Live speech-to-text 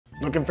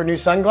Looking for new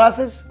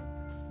sunglasses?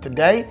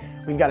 Today,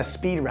 we've got a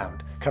speed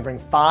round covering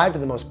 5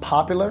 of the most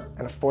popular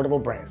and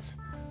affordable brands: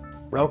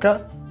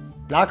 Roka,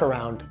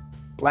 Knockaround,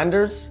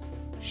 Blenders,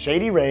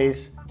 Shady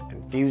Rays,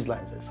 and Fused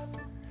lenses.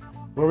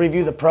 We'll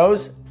review the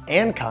pros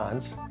and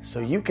cons so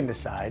you can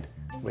decide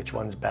which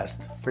one's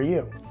best for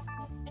you.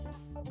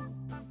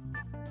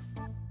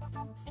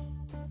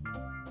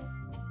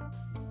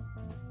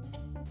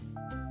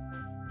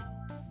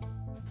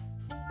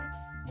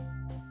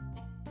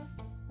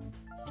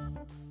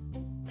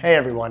 Hey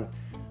everyone,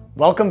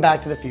 welcome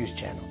back to the Fuse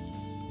channel.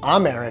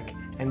 I'm Eric,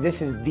 and this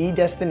is the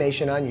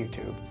destination on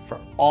YouTube for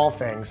all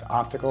things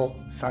optical,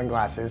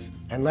 sunglasses,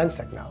 and lens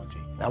technology.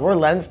 Now we're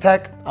lens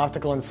tech,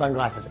 optical, and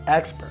sunglasses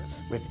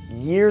experts with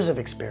years of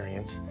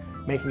experience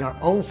making our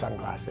own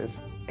sunglasses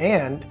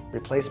and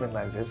replacement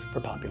lenses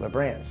for popular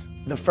brands.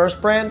 The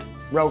first brand,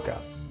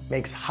 Roka,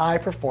 makes high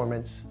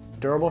performance,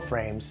 durable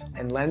frames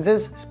and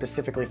lenses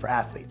specifically for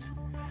athletes.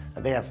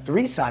 Now, they have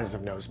 3 sizes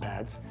of nose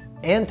pads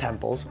and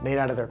temples made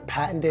out of their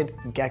patented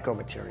gecko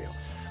material,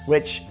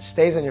 which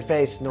stays on your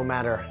face no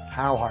matter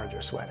how hard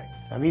you're sweating.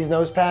 Now these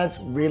nose pads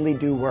really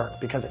do work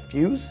because at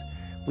Fuse,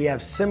 we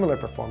have similar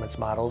performance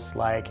models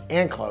like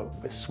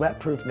Anclo with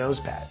sweat-proof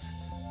nose pads,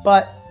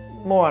 but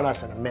more on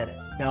us in a minute.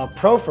 Now a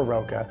pro for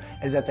Roka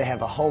is that they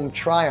have a home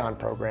try-on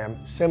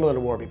program similar to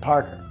Warby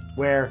Parker,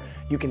 where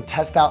you can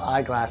test out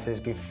eyeglasses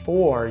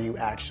before you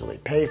actually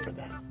pay for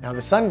them. Now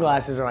the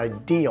sunglasses are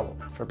ideal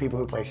for people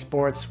who play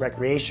sports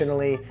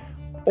recreationally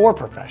or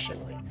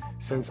professionally,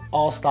 since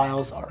all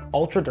styles are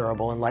ultra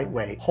durable and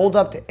lightweight, hold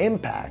up to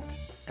impact,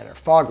 and are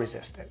fog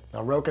resistant.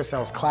 Now Roka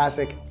sells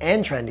classic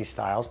and trendy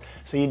styles,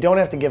 so you don't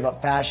have to give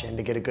up fashion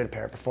to get a good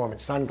pair of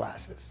performance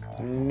sunglasses.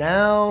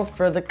 Now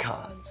for the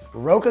cons.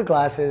 Roka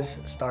glasses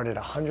start at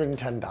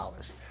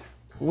 $110,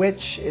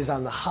 which is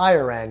on the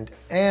higher end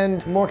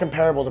and more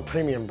comparable to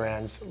premium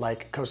brands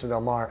like Costa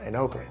Del Mar and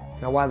Oakley.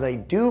 Now while they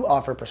do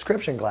offer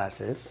prescription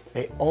glasses,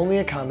 they only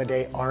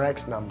accommodate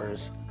RX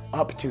numbers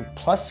up to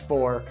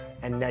 +4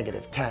 and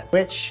 -10,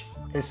 which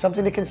is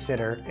something to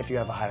consider if you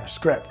have a higher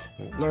script.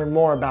 Learn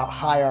more about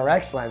high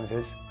RX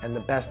lenses and the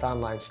best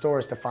online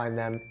stores to find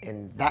them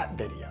in that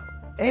video.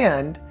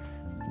 And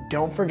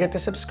don't forget to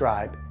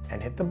subscribe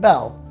and hit the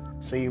bell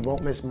so you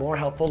won't miss more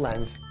helpful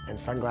lens and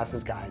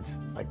sunglasses guides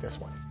like this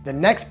one. The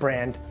next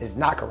brand is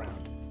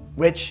Knockaround,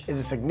 which is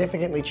a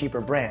significantly cheaper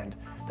brand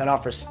that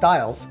offers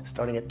styles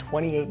starting at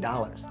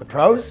 $28. The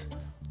pros?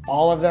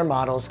 All of their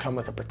models come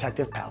with a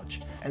protective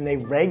pouch, and they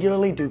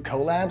regularly do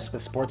collabs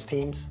with sports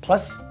teams,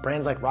 plus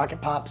brands like Rocket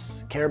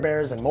Pops, Care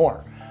Bears, and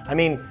more. I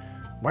mean,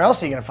 where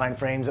else are you gonna find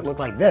frames that look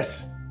like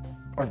this?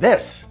 Or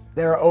this?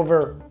 There are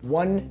over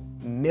 1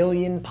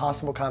 million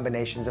possible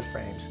combinations of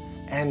frames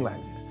and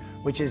lenses,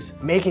 which is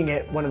making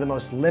it one of the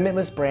most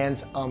limitless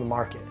brands on the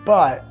market.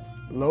 But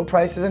low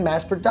prices and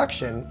mass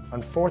production,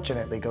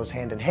 unfortunately, goes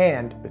hand in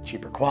hand with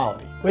cheaper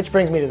quality. Which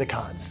brings me to the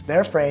cons.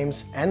 Their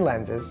frames and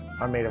lenses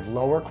are made of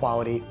lower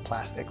quality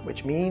plastic,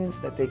 which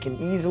means that they can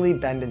easily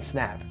bend and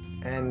snap.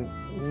 And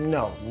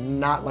no,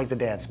 not like the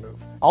dance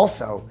move.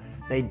 Also,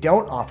 they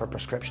don't offer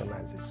prescription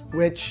lenses,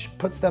 which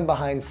puts them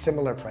behind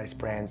similar price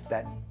brands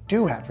that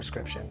do have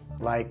prescription,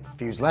 like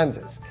Fuse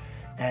lenses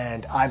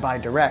and I Buy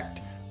Direct,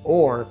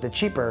 or the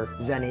cheaper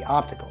Zenni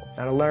Optical.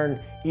 Now to learn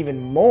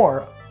even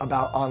more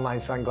about online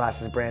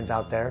sunglasses brands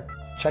out there,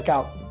 check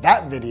out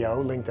that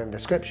video linked in the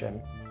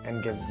description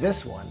and give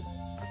this one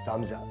a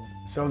thumbs up.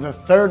 So the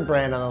third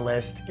brand on the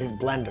list is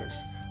Blenders,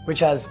 which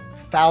has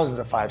thousands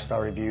of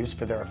 5-star reviews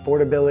for their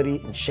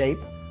affordability in shape,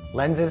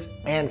 lenses,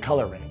 and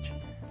color range.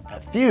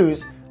 At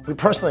Fuse, we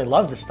personally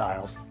love the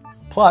styles.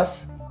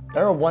 Plus,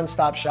 they're a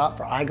one-stop shop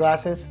for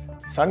eyeglasses,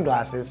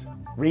 sunglasses,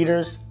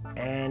 readers,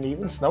 and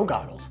even snow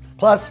goggles.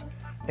 Plus,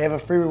 they have a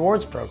free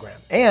rewards program,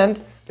 and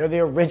they're the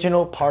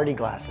original party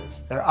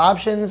glasses. Their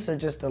options are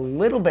just a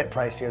little bit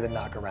pricier than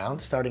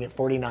Knockaround, starting at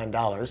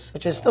 $49,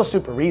 which is still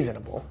super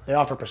reasonable. They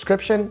offer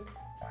prescription,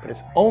 but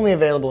it's only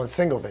available in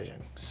single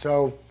vision.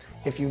 So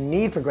if you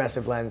need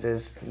progressive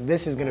lenses,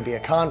 this is gonna be a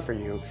con for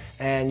you,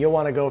 and you'll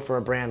wanna go for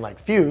a brand like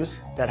Fuse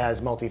that has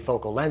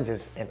multifocal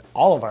lenses in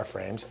all of our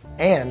frames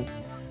and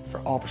for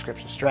all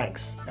prescription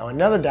strengths. Now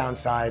another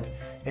downside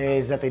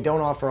is that they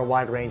don't offer a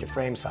wide range of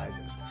frame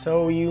sizes,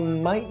 so you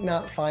might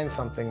not find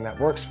something that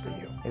works for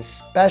you,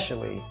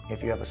 especially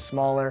if you have a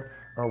smaller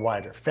or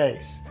wider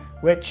face,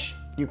 which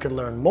you can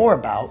learn more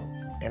about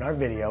in our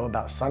video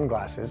about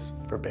sunglasses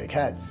for big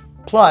heads.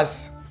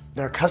 Plus,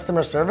 their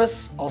customer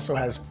service also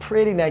has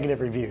pretty negative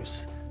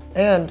reviews,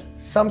 and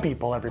some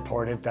people have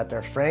reported that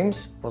their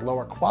frames were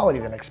lower quality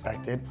than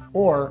expected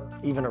or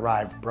even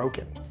arrived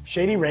broken.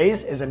 Shady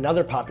Rays is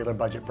another popular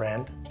budget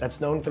brand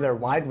that's known for their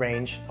wide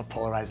range of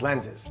polarized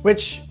lenses,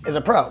 which is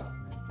a pro.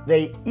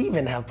 They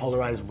even have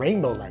polarized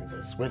rainbow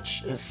lenses,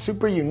 which is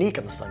super unique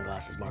in the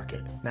sunglasses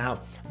market. Now,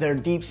 their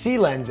deep sea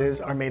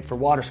lenses are made for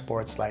water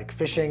sports like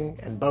fishing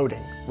and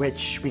boating,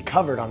 which we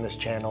covered on this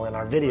channel in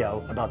our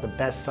video about the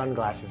best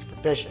sunglasses for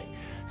fishing.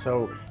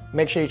 So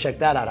make sure you check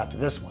that out after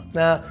this one.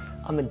 Now,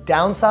 on the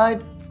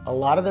downside, a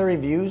lot of their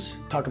reviews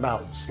talk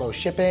about slow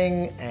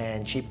shipping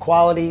and cheap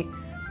quality,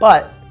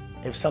 But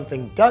if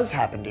something does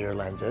happen to your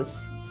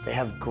lenses, they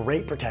have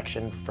great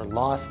protection for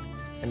lost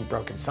and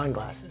broken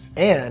sunglasses.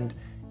 And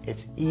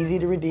it's easy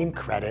to redeem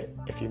credit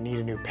if you need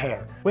a new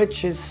pair,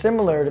 which is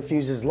similar to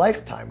Fuse's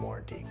lifetime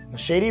warranty.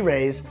 Shady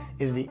Rays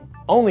is the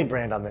only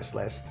brand on this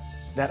list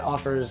that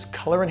offers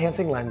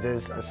color-enhancing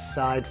lenses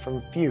aside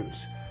from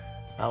Fuse.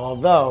 Now,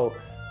 although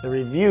the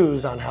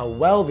reviews on how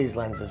well these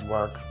lenses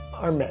work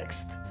are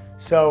mixed.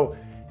 So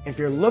if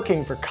you're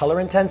looking for color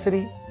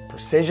intensity,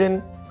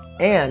 precision,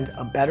 and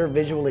a better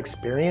visual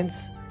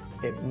experience,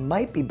 it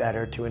might be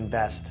better to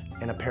invest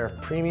in a pair of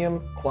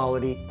premium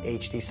quality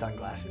HD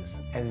sunglasses.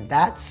 And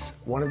that's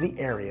one of the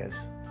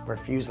areas where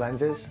Fuse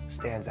lenses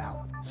stands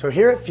out. So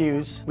here at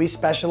Fuse, we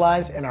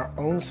specialize in our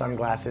own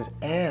sunglasses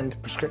and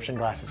prescription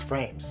glasses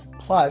frames,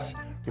 plus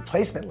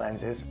replacement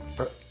lenses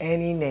for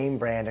any name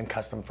brand and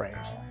custom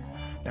frames.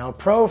 Now, a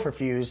pro for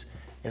Fuse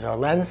is our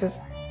lenses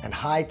and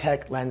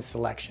high-tech lens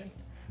selection.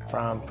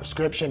 From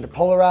prescription to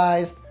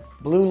polarized,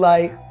 blue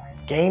light,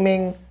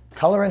 gaming,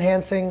 color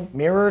enhancing,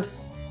 mirrored,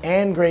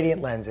 and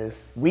gradient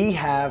lenses, we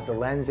have the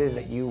lenses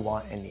that you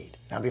want and need.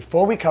 Now,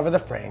 before we cover the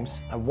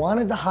frames, I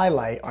wanted to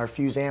highlight our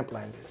Fuse amp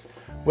lenses,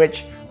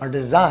 which are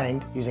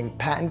designed using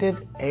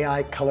patented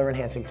AI color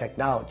enhancing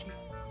technology.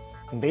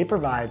 And they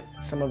provide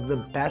some of the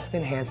best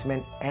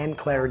enhancement and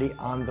clarity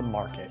on the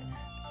market.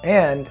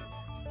 And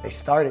they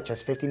start at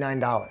just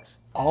 $59.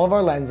 All of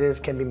our lenses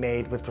can be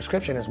made with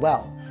prescription as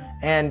well,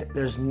 and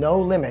there's no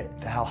limit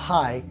to how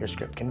high your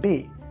script can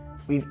be.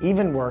 We've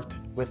even worked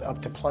with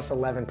up to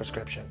 +11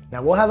 prescription.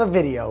 Now, we'll have a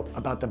video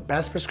about the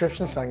best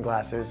prescription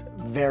sunglasses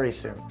very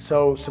soon,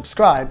 so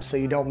subscribe so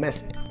you don't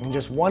miss it. And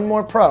just one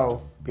more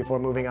pro before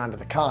moving on to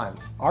the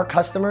cons. Our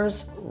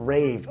customers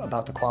rave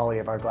about the quality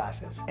of our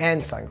glasses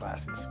and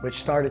sunglasses,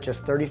 which start at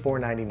just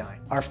 $34.99.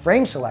 Our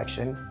frame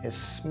selection is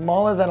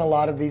smaller than a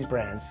lot of these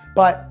brands,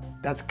 but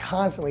that's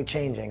constantly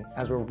changing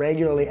as we're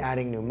regularly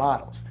adding new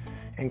models,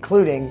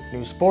 including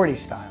new sporty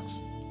styles.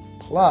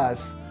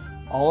 Plus,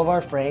 all of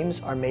our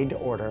frames are made to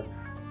order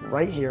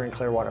right here in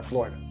Clearwater,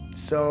 Florida.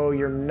 So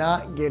you're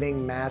not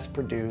getting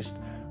mass-produced,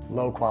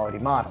 low-quality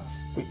models.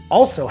 We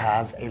also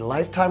have a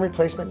lifetime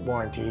replacement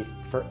warranty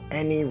for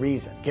any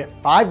reason. Get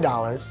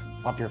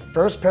 $5 off your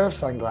first pair of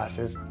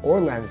sunglasses or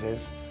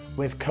lenses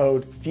with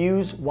code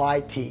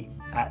FUSEYT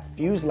at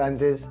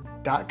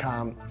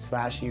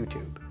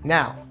fuselenses.com/YouTube.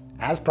 Now,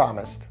 as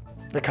promised,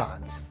 the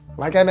cons.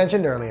 Like I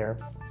mentioned earlier,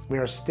 we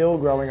are still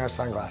growing our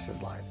sunglasses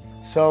line.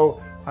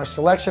 So our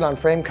selection on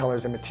frame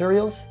colors and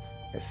materials,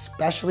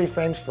 especially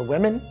frames for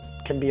women,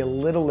 can be a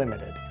little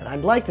limited. And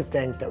I'd like to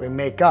think that we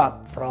make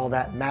up for all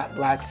that matte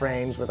black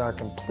frames with our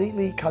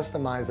completely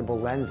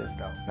customizable lenses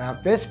though. Now,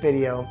 if this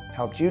video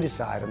helped you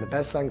decide on the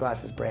best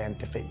sunglasses brand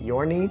to fit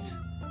your needs,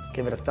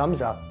 give it a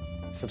thumbs up,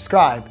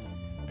 subscribe,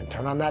 and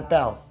turn on that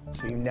bell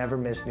so you never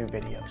miss new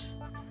videos.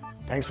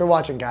 Thanks for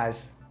watching,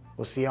 guys.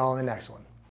 We'll see you all in the next one.